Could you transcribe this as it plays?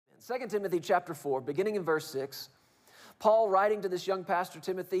2 Timothy chapter 4, beginning in verse 6, Paul writing to this young pastor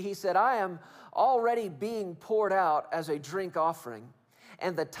Timothy, he said, I am already being poured out as a drink offering,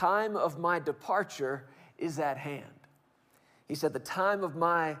 and the time of my departure is at hand. He said, the time of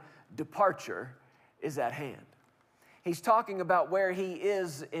my departure is at hand. He's talking about where he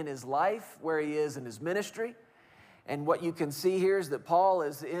is in his life, where he is in his ministry. And what you can see here is that Paul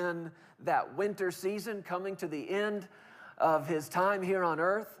is in that winter season, coming to the end of his time here on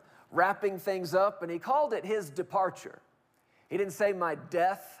earth, wrapping things up, and he called it his departure. He didn't say my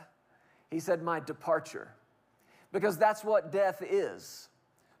death, he said my departure, because that's what death is.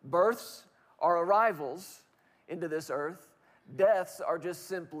 Births are arrivals into this earth. Deaths are just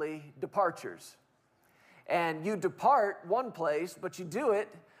simply departures. And you depart one place, but you do it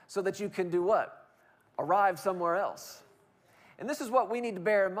so that you can do what? Arrive somewhere else. And this is what we need to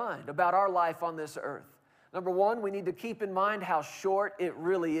bear in mind about our life on this earth. Number one, we need to keep in mind how short it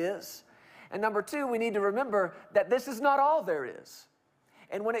really is. And number two, we need to remember that this is not all there is.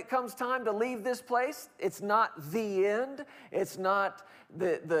 And when it comes time to leave this place, it's not the end. It's not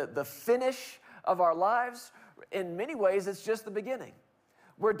the finish of our lives. In many ways, it's just the beginning.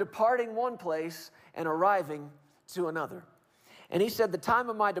 We're departing one place and arriving to another. And he said, the time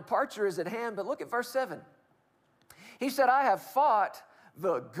of my departure is at hand. But look at verse 7. He said, I have fought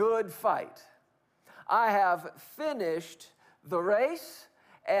the good fight. I have finished the race,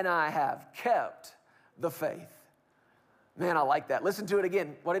 and I have kept the faith. Man, I like that. Listen to it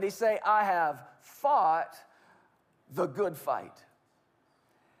again. What did he say? I have fought the good fight.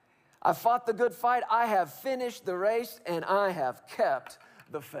 I fought the good fight. I have finished the race, and I have kept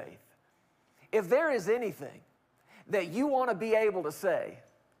the faith. If there is anything that you want to be able to say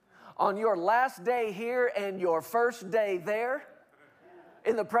on your last day here and your first day there,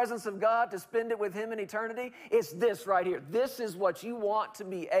 in the presence of God, to spend it with Him in eternity, it's this right here. This is what you want to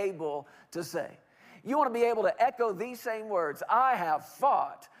be able to say. You want to be able to echo these same words. I have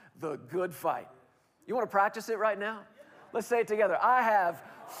fought the good fight. You want to practice it right now? Let's say it together. I have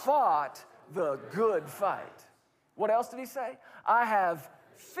fought the good fight. What else did he say? I have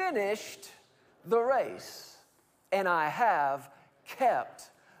finished the race, and I have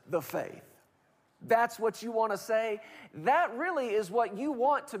kept the faith. That's what you want to say. That really is what you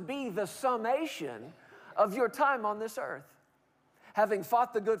want to be the summation of your time on this earth. Having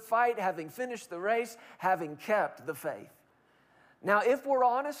fought the good fight, having finished the race, having kept the faith. Now, if we're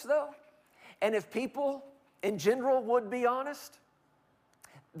honest, though, and if people in general would be honest,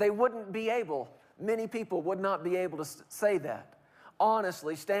 many people would not be able to say that.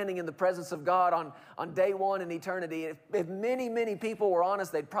 Honestly, standing in the presence of God on day one in eternity, if many, many people were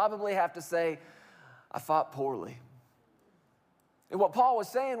honest, they'd probably have to say, I fought poorly. And what Paul was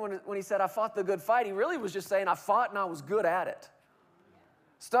saying when he said, I fought the good fight, he really was just saying, I fought and I was good at it.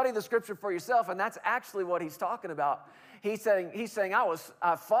 Study the scripture for yourself, and that's actually what he's talking about. He's saying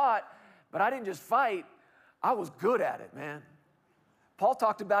I fought, but I didn't just fight, I was good at it, man. Paul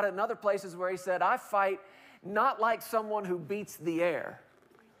talked about it in other places where he said, I fight not like someone who beats the air.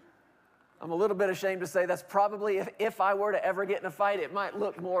 I'm a little bit ashamed to say that's probably, if I were to ever get in a fight, it might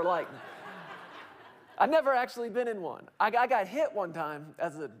look more like I've never actually been in one. I got hit one time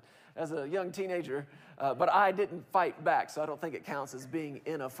as a young teenager, but I didn't fight back, so I don't think it counts as being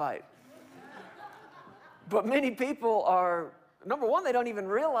in a fight. But many people are, number one, they don't even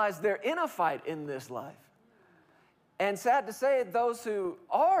realize they're in a fight in this life. And sad to say, those who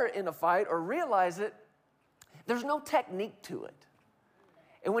are in a fight or realize it, there's no technique to it.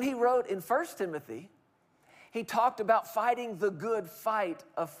 And when he wrote in 1 Timothy, he talked about fighting the good fight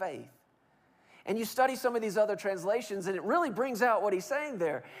of faith. And you study some of these other translations, and it really brings out what he's saying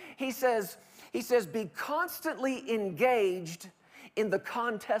there. He says, be constantly engaged in the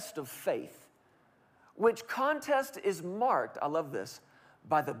contest of faith, which contest is marked, I love this,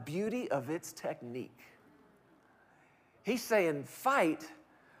 by the beauty of its technique. He's saying fight,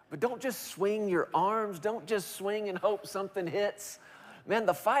 but don't just swing your arms. Don't just swing and hope something hits. Man,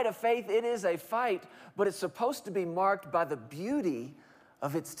 the fight of faith, it is a fight, but it's supposed to be marked by the beauty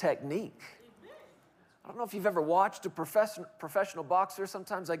of its technique. I don't know if you've ever watched a professional boxer.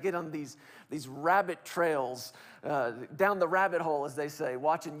 Sometimes I get on these rabbit trails, down the rabbit hole, as they say,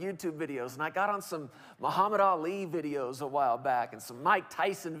 watching YouTube videos. And I got on some Muhammad Ali videos a while back and some Mike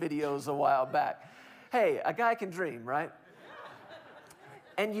Tyson videos a while back. Hey, a guy can dream, right?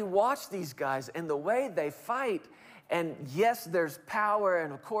 And you watch these guys and the way they fight, and yes, there's power,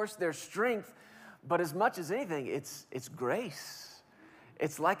 and of course there's strength, but as much as anything, it's grace.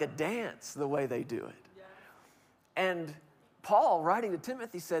 It's like a dance, the way they do it. And Paul, writing to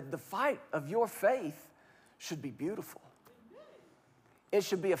Timothy, said, the fight of your faith should be beautiful. It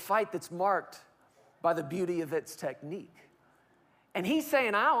should be a fight that's marked by the beauty of its technique. And he's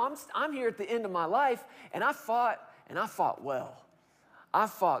saying, I'm here at the end of my life, and I fought well. I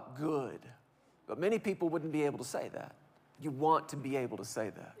fought good. But many people wouldn't be able to say that. You want to be able to say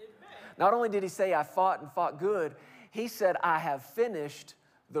that. Not only did he say, I fought and fought good, he said, I have finished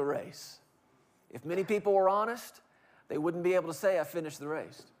the race. If many people were honest, they wouldn't be able to say, I finished the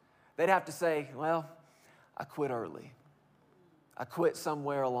race. They'd have to say, well, I quit early. I quit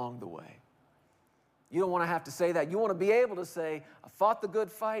somewhere along the way. You don't want to have to say that. You want to be able to say, I fought the good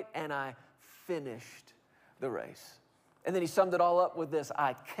fight and I finished the race. And then he summed it all up with this,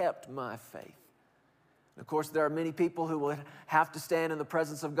 I kept my faith. And of course, there are many people who will have to stand in the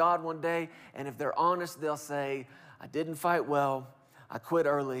presence of God one day, and if they're honest, they'll say, I didn't fight well, I quit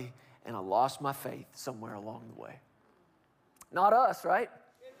early, and I lost my faith somewhere along the way. Not us, right?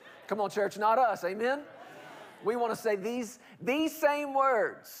 Come on, church, not us, amen? We want to say these same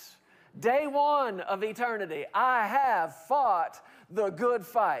words. Day one of eternity, I have fought the good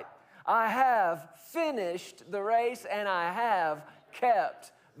fight. I have finished the race, and I have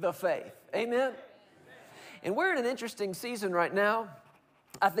kept the faith. Amen? And we're in an interesting season right now.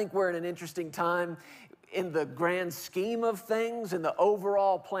 I think we're in an interesting time in the grand scheme of things, in the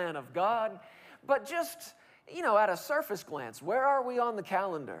overall plan of God. But just, at a surface glance, where are we on the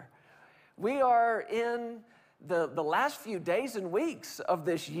calendar? We are in the last few days and weeks of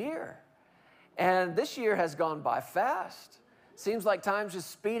this year. And this year has gone by fast. Seems like time's just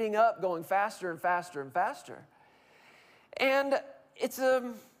speeding up, going faster and faster and faster. And it's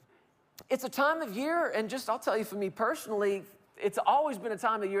a time of year, and I'll tell you for me personally, it's always been a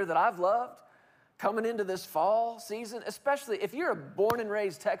time of year that I've loved. Coming into this fall season, especially if you're a born and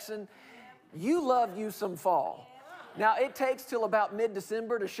raised Texan, you love you some fall. Now, it takes till about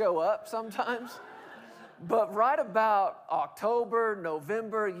mid-December to show up sometimes. But right about October,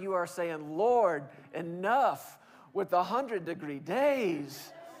 November, you are saying, Lord, enough with the 100-degree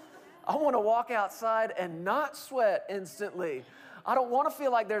days. I want to walk outside and not sweat instantly. I don't want to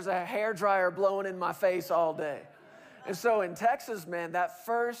feel like there's a hairdryer blowing in my face all day. And so in Texas, man, that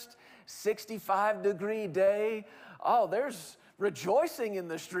first 65-degree day, there's rejoicing in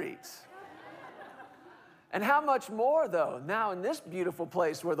the streets. And how much more, though, now in this beautiful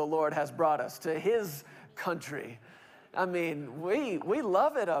place where the Lord has brought us to His country. I mean, we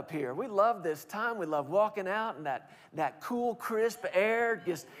love it up here. We love this time. We love walking out, and that cool, crisp air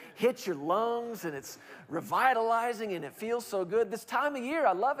just hits your lungs, and it's revitalizing, and it feels so good. This time of year,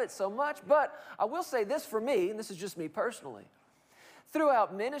 I love it so much. But I will say this for me, and this is just me personally.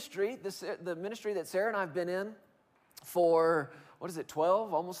 Throughout ministry, the ministry that Sarah and I have been in for,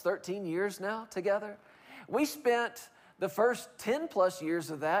 12, almost 13 years now together, we spent the first 10 plus years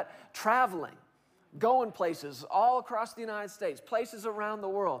of that traveling, going places all across the United States, places around the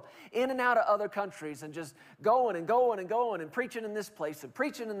world, in and out of other countries, and just going and going and going and preaching in this place and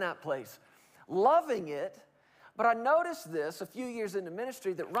preaching in that place, loving it. But I noticed this a few years into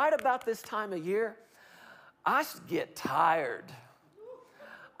ministry, that right about this time of year, I get tired.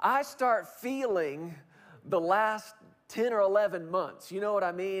 I start feeling the last 10 or 11 months. You know what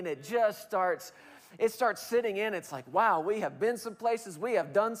I mean? It starts sitting in. It's like, wow, we have been some places, we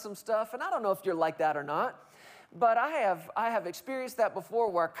have done some stuff, and I don't know if you're like that or not, but I have experienced that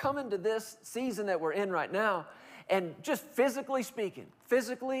before, where I come into this season that we're in right now, and just physically speaking,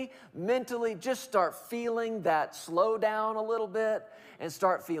 mentally, just start feeling that slow down a little bit and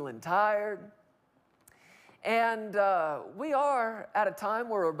start feeling tired. And we are at a time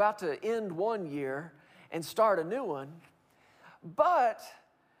where we're about to end one year and start a new one, but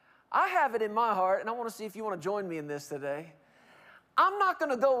I have it in my heart, and I want to see if you want to join me in this today. I'm not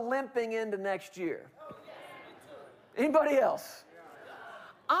going to go limping into next year. Anybody else?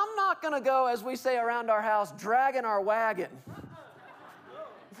 I'm not going to go, as we say around our house, dragging our wagon.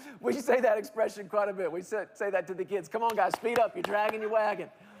 We say that expression quite a bit. We say that to the kids. Come on, guys, speed up. You're dragging your wagon.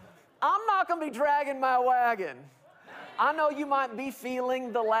 I'm not going to be dragging my wagon. I know you might be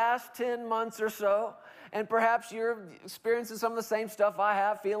feeling the last 10 months or so, and perhaps you're experiencing some of the same stuff I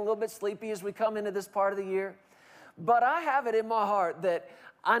have, feeling a little bit sleepy as we come into this part of the year. But I have it in my heart that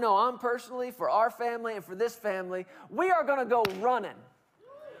I know I'm personally, for our family and for this family, we are going to go running.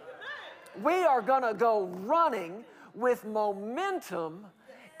 We are going to go running with momentum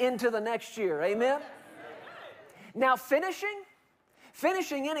into the next year. Amen? Now, finishing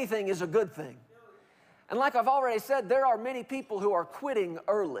anything is a good thing. And like I've already said, there are many people who are quitting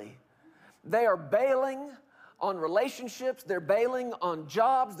early. They are bailing on relationships, they're bailing on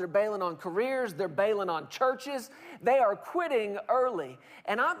jobs, they're bailing on careers, they're bailing on churches. They are quitting early.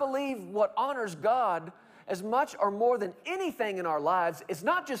 And I believe what honors God as much or more than anything in our lives is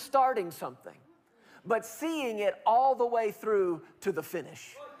not just starting something, but seeing it all the way through to the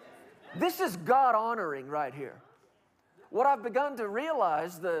finish. This is God honoring right here. What I've begun to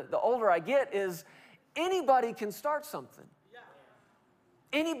realize the older I get is anybody can start something.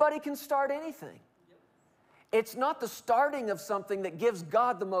 Anybody can start anything. It's not the starting of something that gives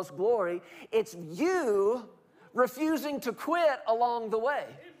God the most glory. It's you refusing to quit along the way.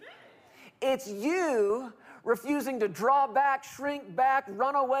 It's you refusing to draw back, shrink back,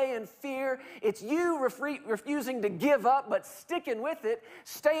 run away in fear. It's you refusing to give up, but sticking with it,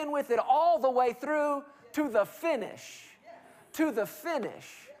 staying with it all the way through to the finish. To the finish.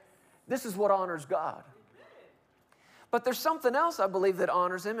 This is what honors God. But there's something else I believe that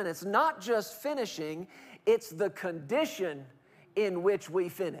honors Him, and it's not just finishing, it's the condition in which we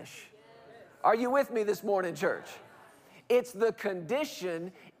finish. Are you with me this morning, church? It's the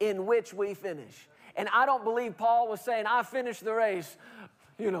condition in which we finish. And I don't believe Paul was saying, I finished the race,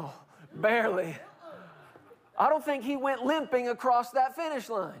 barely. I don't think he went limping across that finish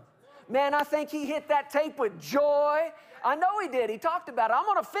line. Man, I think he hit that tape with joy. I know he did. He talked about it. I'm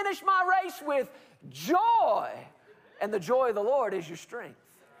going to finish my race with joy. And the joy of the Lord is your strength.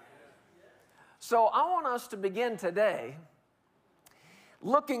 So I want us to begin today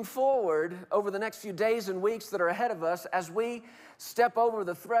looking forward over the next few days and weeks that are ahead of us as we step over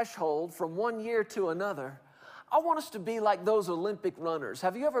the threshold from one year to another. I want us to be like those Olympic runners.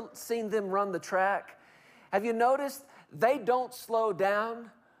 Have you ever seen them run the track? Have you noticed they don't slow down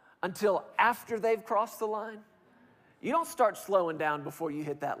until after they've crossed the line? You don't start slowing down before you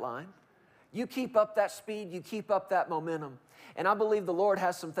hit that line. You keep up that speed, you keep up that momentum. And I believe the Lord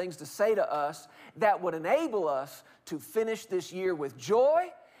has some things to say to us that would enable us to finish this year with joy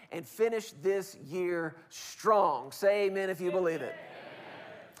and finish this year strong. Say amen if you believe it.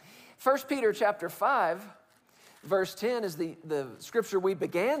 1 Peter chapter 5, verse 10 is the scripture we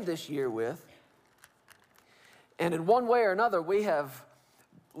began this year with. And in one way or another, we have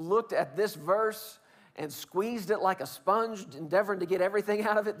looked at this verse and squeezed it like a sponge, endeavoring to get everything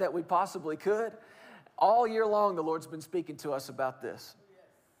out of it that we possibly could. All year long, the Lord's been speaking to us about this.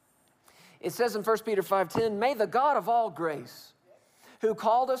 It says in 1 Peter 5:10, may the God of all grace, who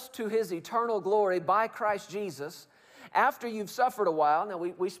called us to His eternal glory by Christ Jesus, after you've suffered a while. Now,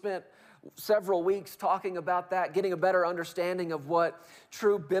 we spent several weeks talking about that, getting a better understanding of what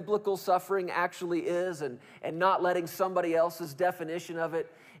true biblical suffering actually is and not letting somebody else's definition of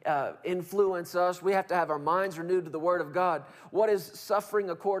it influence us. We have to have our minds renewed to the Word of God. What is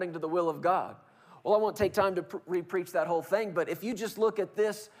suffering according to the will of God? Well, I won't take time to re-preach that whole thing, but if you just look at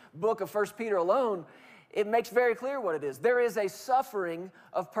this book of 1 Peter alone, it makes very clear what it is. There is a suffering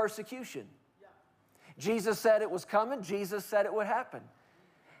of persecution. Jesus said it was coming. Jesus said it would happen.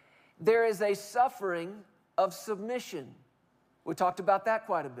 There is a suffering of submission. We talked about that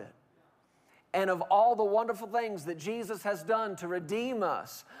quite a bit. And of all the wonderful things that Jesus has done to redeem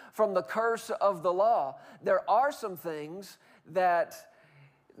us from the curse of the law, there are some things that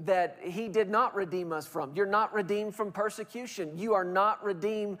He did not redeem us from. You're not redeemed from persecution. You are not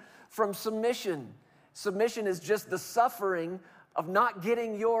redeemed from submission. Submission is just the suffering of not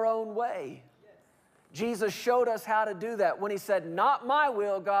getting your own way. Jesus showed us how to do that when He said, not my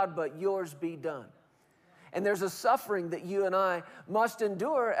will, God, but yours be done. And there's a suffering that you and I must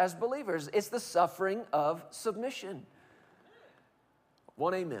endure as believers. It's the suffering of submission.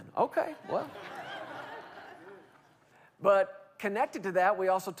 One amen. Okay, well. But connected to that, we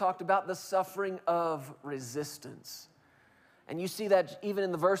also talked about the suffering of resistance. And you see that even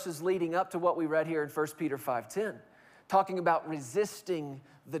in the verses leading up to what we read here in 1 Peter 5:10, talking about resisting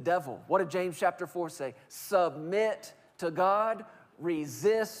the devil. What did James chapter 4 say? Submit to God,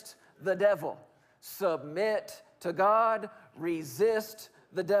 resist the devil. Submit to God, resist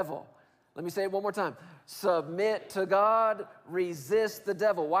the devil. Let me say it one more time. Submit to God, resist the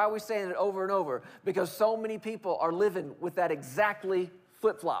devil. Why are we saying it over and over? Because so many people are living with that exactly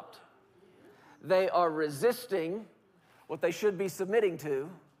flip-flopped. They are resisting what they should be submitting to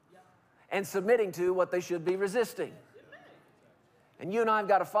and submitting to what they should be resisting. And you and I have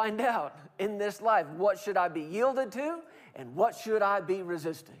got to find out in this life, what should I be yielded to and what should I be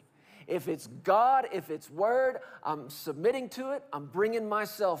resisting? If it's God, if it's Word, I'm submitting to it. I'm bringing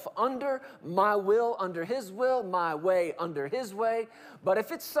myself under my will, under His will, my way under His way. But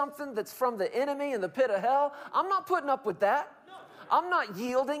if it's something that's from the enemy in the pit of hell, I'm not putting up with that. I'm not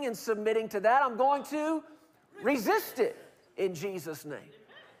yielding and submitting to that. I'm going to resist it in Jesus' name.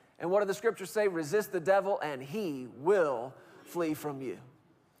 And what do the scriptures say? Resist the devil and he will flee from you.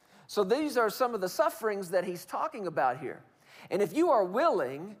 So these are some of the sufferings that he's talking about here. And if you are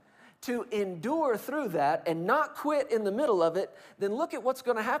willing to endure through that and not quit in the middle of it, then look at what's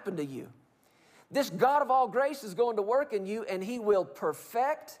going to happen to you. This God of all grace is going to work in you, and He will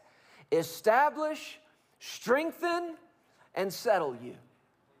perfect, establish, strengthen, and settle you.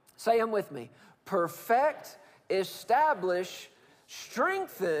 Say them with me. Perfect, establish,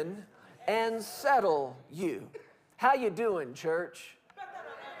 strengthen, and settle you. How you doing, church?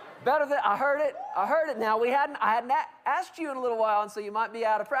 Better than, I heard it now. I hadn't asked you in a little while, and so you might be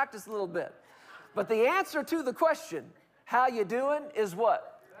out of practice a little bit. But the answer to the question, how you doing, is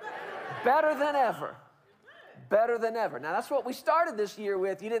what? Better than ever. Better than ever. Now, that's what we started this year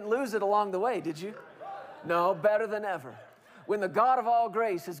with. You didn't lose it along the way, did you? No, better than ever. When the God of all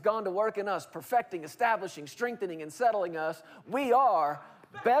grace has gone to work in us, perfecting, establishing, strengthening, and settling us, we are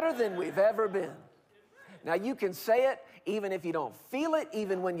better than we've ever been. Now, you can say it even if you don't feel it,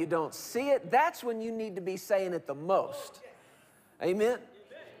 even when you don't see it. That's when you need to be saying it the most. Amen?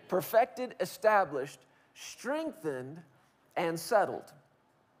 Perfected, established, strengthened, and settled.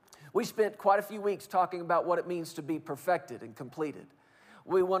 We spent quite a few weeks talking about what it means to be perfected and completed.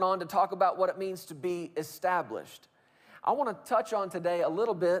 We went on to talk about what it means to be established. I want to touch on today a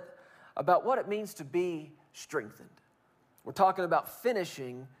little bit about what it means to be strengthened. We're talking about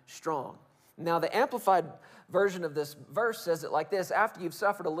finishing strong. Now, the Amplified version of this verse says it like this: after you've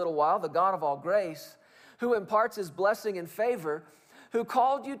suffered a little while, the God of all grace, who imparts His blessing and favor, who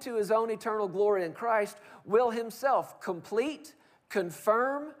called you to His own eternal glory in Christ, will Himself complete,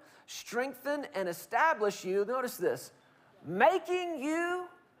 confirm, strengthen, and establish you. Notice this: making you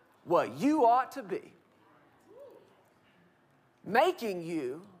what you ought to be. Making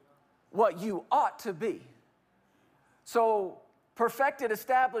you what you ought to be. So, perfected,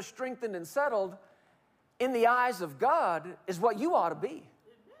 established, strengthened, and settled in the eyes of God is what you ought to be.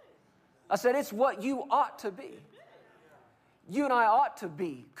 I said it's what you ought to be. You and I ought to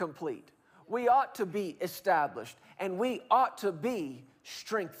be complete. We ought to be established, and we ought to be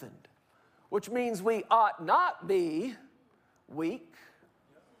strengthened, which means we ought not be weak.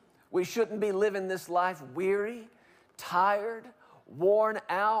 We shouldn't be living this life weary, tired, worn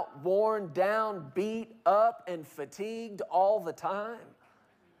out, worn down, beat up, and fatigued all the time.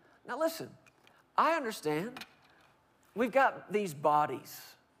 Now listen, I understand we've got these bodies,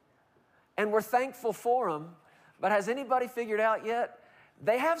 and we're thankful for them, but has anybody figured out yet?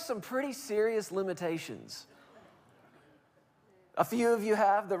 They have some pretty serious limitations. A few of you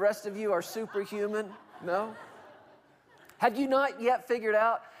have, the rest of you are superhuman. No? Have you not yet figured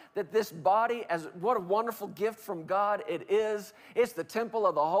out that this body, as what a wonderful gift from God it is? It's the temple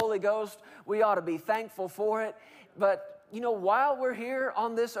of the Holy Ghost. We ought to be thankful for it. But, you know, while we're here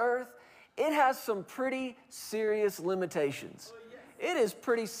on this earth, it has some pretty serious limitations. It is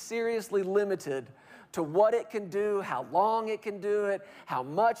pretty seriously limited to what it can do, how long it can do it, how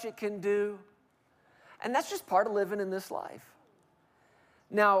much it can do. And that's just part of living in this life.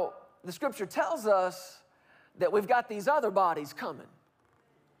 Now, the Scripture tells us that we've got these other bodies coming.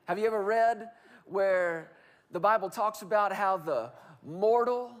 Have you ever read where the Bible talks about how the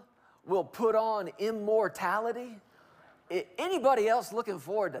mortal will put on immortality? Anybody else looking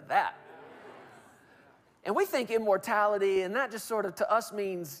forward to that? And we think immortality, and that just sort of to us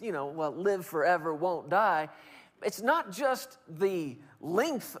means, you know, well, live forever, won't die. It's not just the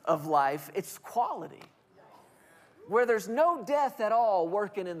length of life, it's quality. Where there's no death at all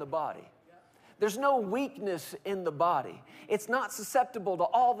working in the body. There's no weakness in the body. It's not susceptible to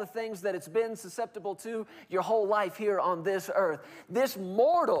all the things that it's been susceptible to your whole life here on this earth. This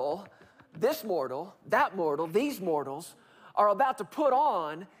mortal, that mortal, these mortals are about to put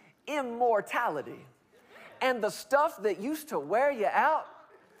on immortality. And the stuff that used to wear you out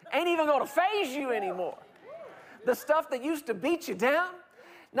ain't even going to faze you anymore. The stuff that used to beat you down,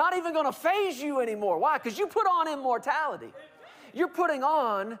 not even going to faze you anymore. Why? Because you put on immortality. You're putting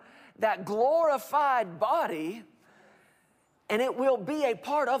on that glorified body, and it will be a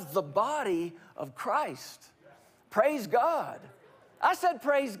part of the body of Christ. Praise God. I said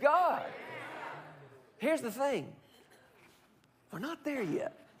praise God. Here's the thing. We're not there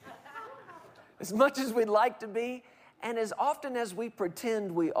yet. As much as we'd like to be, and as often as we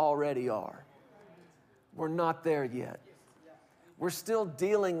pretend we already are, we're not there yet. We're still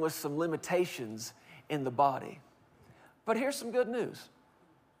dealing with some limitations in the body. But here's some good news.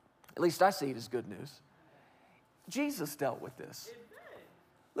 At least I see it as good news. Jesus dealt with this.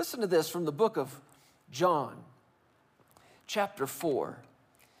 Listen to this from the book of John, chapter 4.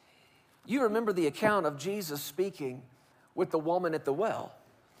 You remember the account of Jesus speaking with the woman at the well.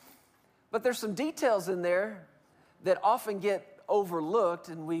 But there's some details in there that often get overlooked,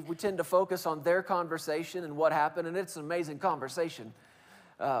 and we tend to focus on their conversation and what happened, and it's an amazing conversation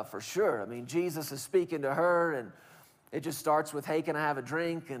for sure. I mean, Jesus is speaking to her, and it just starts with, hey, can I have a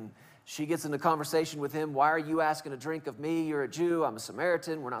drink? And she gets into conversation with him. Why are you asking a drink of me? You're a Jew. I'm a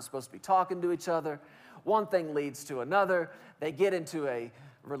Samaritan. We're not supposed to be talking to each other. One thing leads to another. They get into a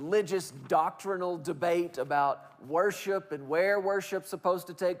religious doctrinal debate about worship and where worship's supposed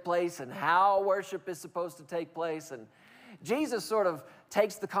to take place and how worship is supposed to take place. And Jesus sort of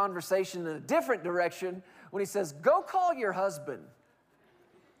takes the conversation in a different direction when he says, go call your husband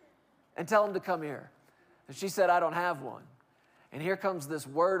and tell him to come here. And she said, I don't have one. And here comes this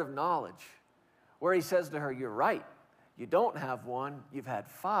word of knowledge where he says to her, you're right. You don't have one. You've had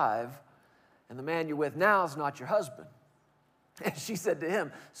 5. And the man you're with now is not your husband. And she said to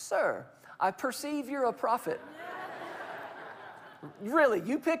him, sir, I perceive you're a prophet. Really,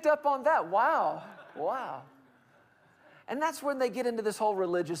 you picked up on that? Wow. And that's when they get into this whole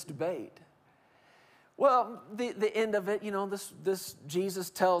religious debate. Well, the end of it, this Jesus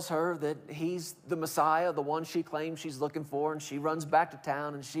tells her that he's the Messiah, the one she claims she's looking for, and she runs back to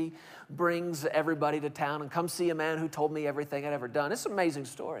town, and she brings everybody to town and come see a man who told me everything I'd ever done. It's an amazing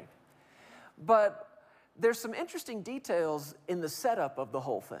story. But there's some interesting details in the setup of the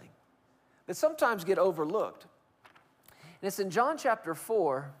whole thing that sometimes get overlooked. And it's in John chapter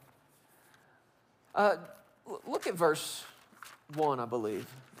 4. Look at verse 1, I believe.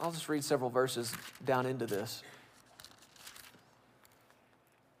 I'll just read several verses down into this.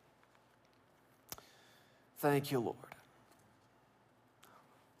 Thank you, Lord.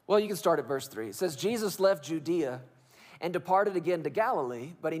 Well, you can start at verse 3. It says, Jesus left Judea and departed again to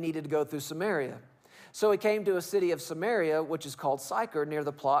Galilee, but he needed to go through Samaria. So he came to a city of Samaria, which is called Sychar, near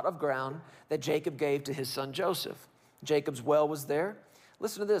the plot of ground that Jacob gave to his son Joseph. Jacob's well was there.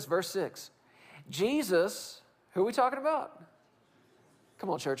 Listen to this, verse 6. Jesus, who are we talking about? Come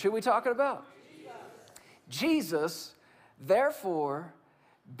on, church, who are we talking about? Jesus, therefore,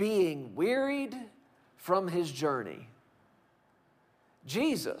 being wearied from his journey.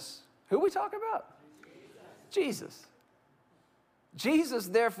 Jesus, who are we talking about? Jesus. Jesus,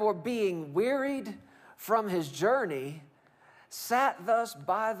 therefore, being wearied from his journey, sat thus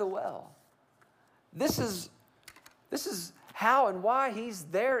by the well. This is how and why he's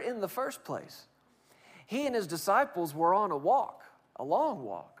there in the first place. He and his disciples were on a long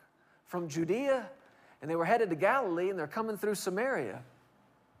walk from Judea, and they were headed to Galilee, and they're coming through Samaria.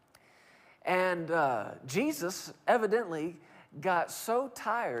 And Jesus evidently got so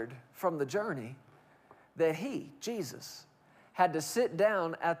tired from the journey that Jesus, had to sit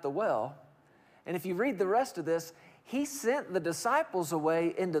down at the well. And if you read the rest of this, he sent the disciples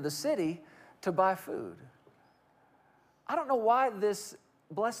away into the city to buy food. I don't know why this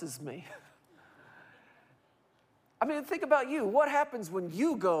blesses me. I mean, think about you. What happens when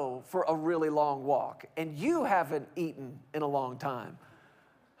you go for a really long walk and you haven't eaten in a long time?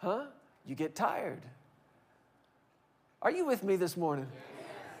 Huh? You get tired. Are you with me this morning?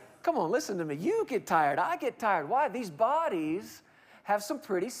 Come on, listen to me. You get tired. I get tired. Why? These bodies have some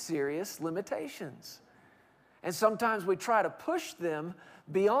pretty serious limitations. And sometimes we try to push them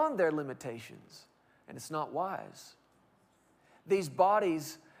beyond their limitations, and it's not wise. These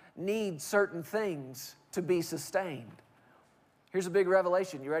bodies need certain things to be sustained. Here's a big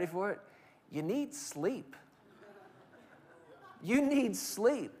revelation. You ready for it? You need sleep. You need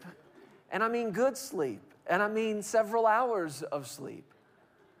sleep. And I mean good sleep. And I mean several hours of sleep.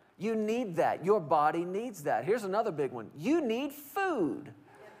 You need that. Your body needs that. Here's another big one. You need food.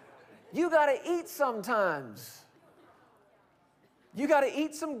 You got to eat sometimes. You got to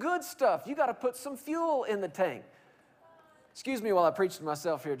eat some good stuff. You got to put some fuel in the tank. Excuse me while I preach to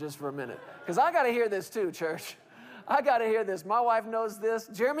myself here just for a minute, because I got to hear this too, church. I got to hear this. My wife knows this.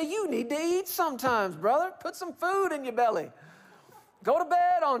 Jeremy, you need to eat sometimes, brother. Put some food in your belly. Go to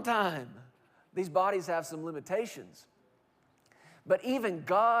bed on time. These bodies have some limitations. But even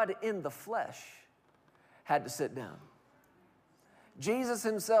God in the flesh had to sit down. Jesus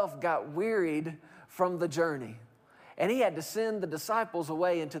himself got wearied from the journey, and he had to send the disciples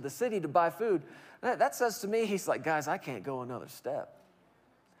away into the city to buy food. That says to me, he's like, guys, I can't go another step.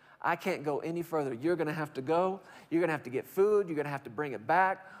 I can't go any further. You're going to have to go. You're going to have to get food. You're going to have to bring it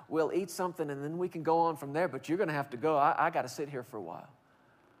back. We'll eat something, and then we can go on from there, but you're going to have to go. I got to sit here for a while.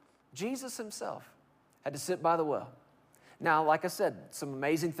 Jesus himself had to sit by the well. Now, like I said, some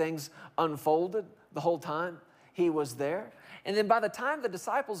amazing things unfolded the whole time he was there. And then by the time the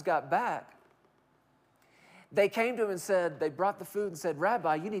disciples got back, they came to him and said, they brought the food and said,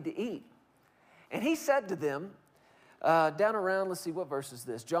 Rabbi, you need to eat. And he said to them, down around, let's see, what verse is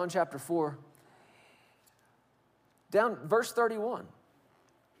this? John chapter 4, down verse 31.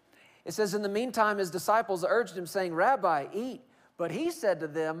 It says, in the meantime, his disciples urged him, saying, Rabbi, eat. But he said to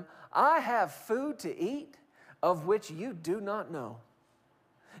them, I have food to eat of which you do not know.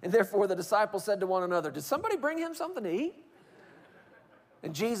 And therefore the disciples said to one another, did somebody bring him something to eat?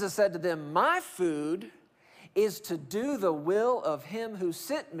 And Jesus said to them, my food is to do the will of him who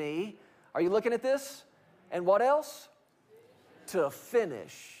sent me. Are you looking at this? And what else? To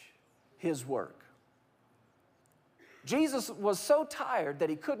finish his work. Jesus was so tired that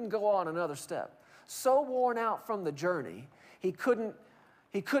he couldn't go on another step. So worn out from the journey, he couldn't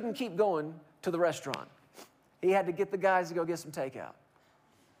keep going to the restaurant. He had to get the guys to go get some takeout.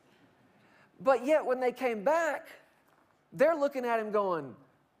 But yet when they came back, they're looking at him going,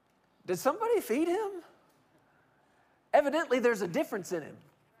 did somebody feed him? Evidently, there's a difference in him.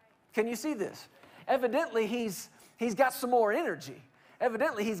 Can you see this? Evidently, he's got some more energy.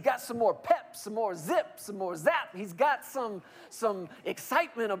 Evidently, he's got some more pep, some more zip, some more zap. He's got some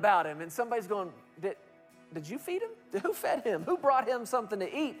excitement about him. And somebody's going, did you feed him? Who fed him? Who brought him something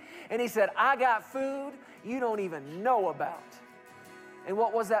to eat? And he said, I got food you don't even know about. And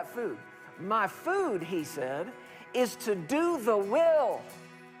what was that food? My food, he said, is to do the will.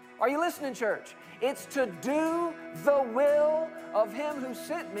 Are you listening, church? It's to do the will of him who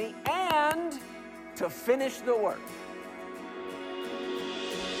sent me and to finish the work.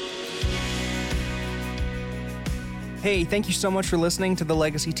 Hey, thank you so much for listening to the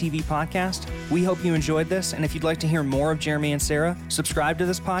Legacy TV podcast. We hope you enjoyed this, and if you'd like to hear more of Jeremy and Sarah, subscribe to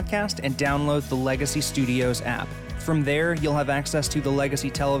this podcast and download the Legacy Studios app. From there, you'll have access to the Legacy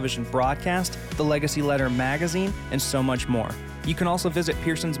Television broadcast, the Legacy Letter magazine, and so much more. You can also visit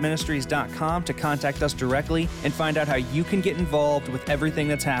pearsonsministries.com to contact us directly and find out how you can get involved with everything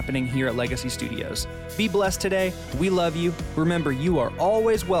that's happening here at Legacy Studios. Be blessed today. We love you. Remember, you are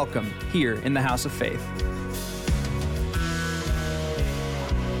always welcome here in the House of Faith.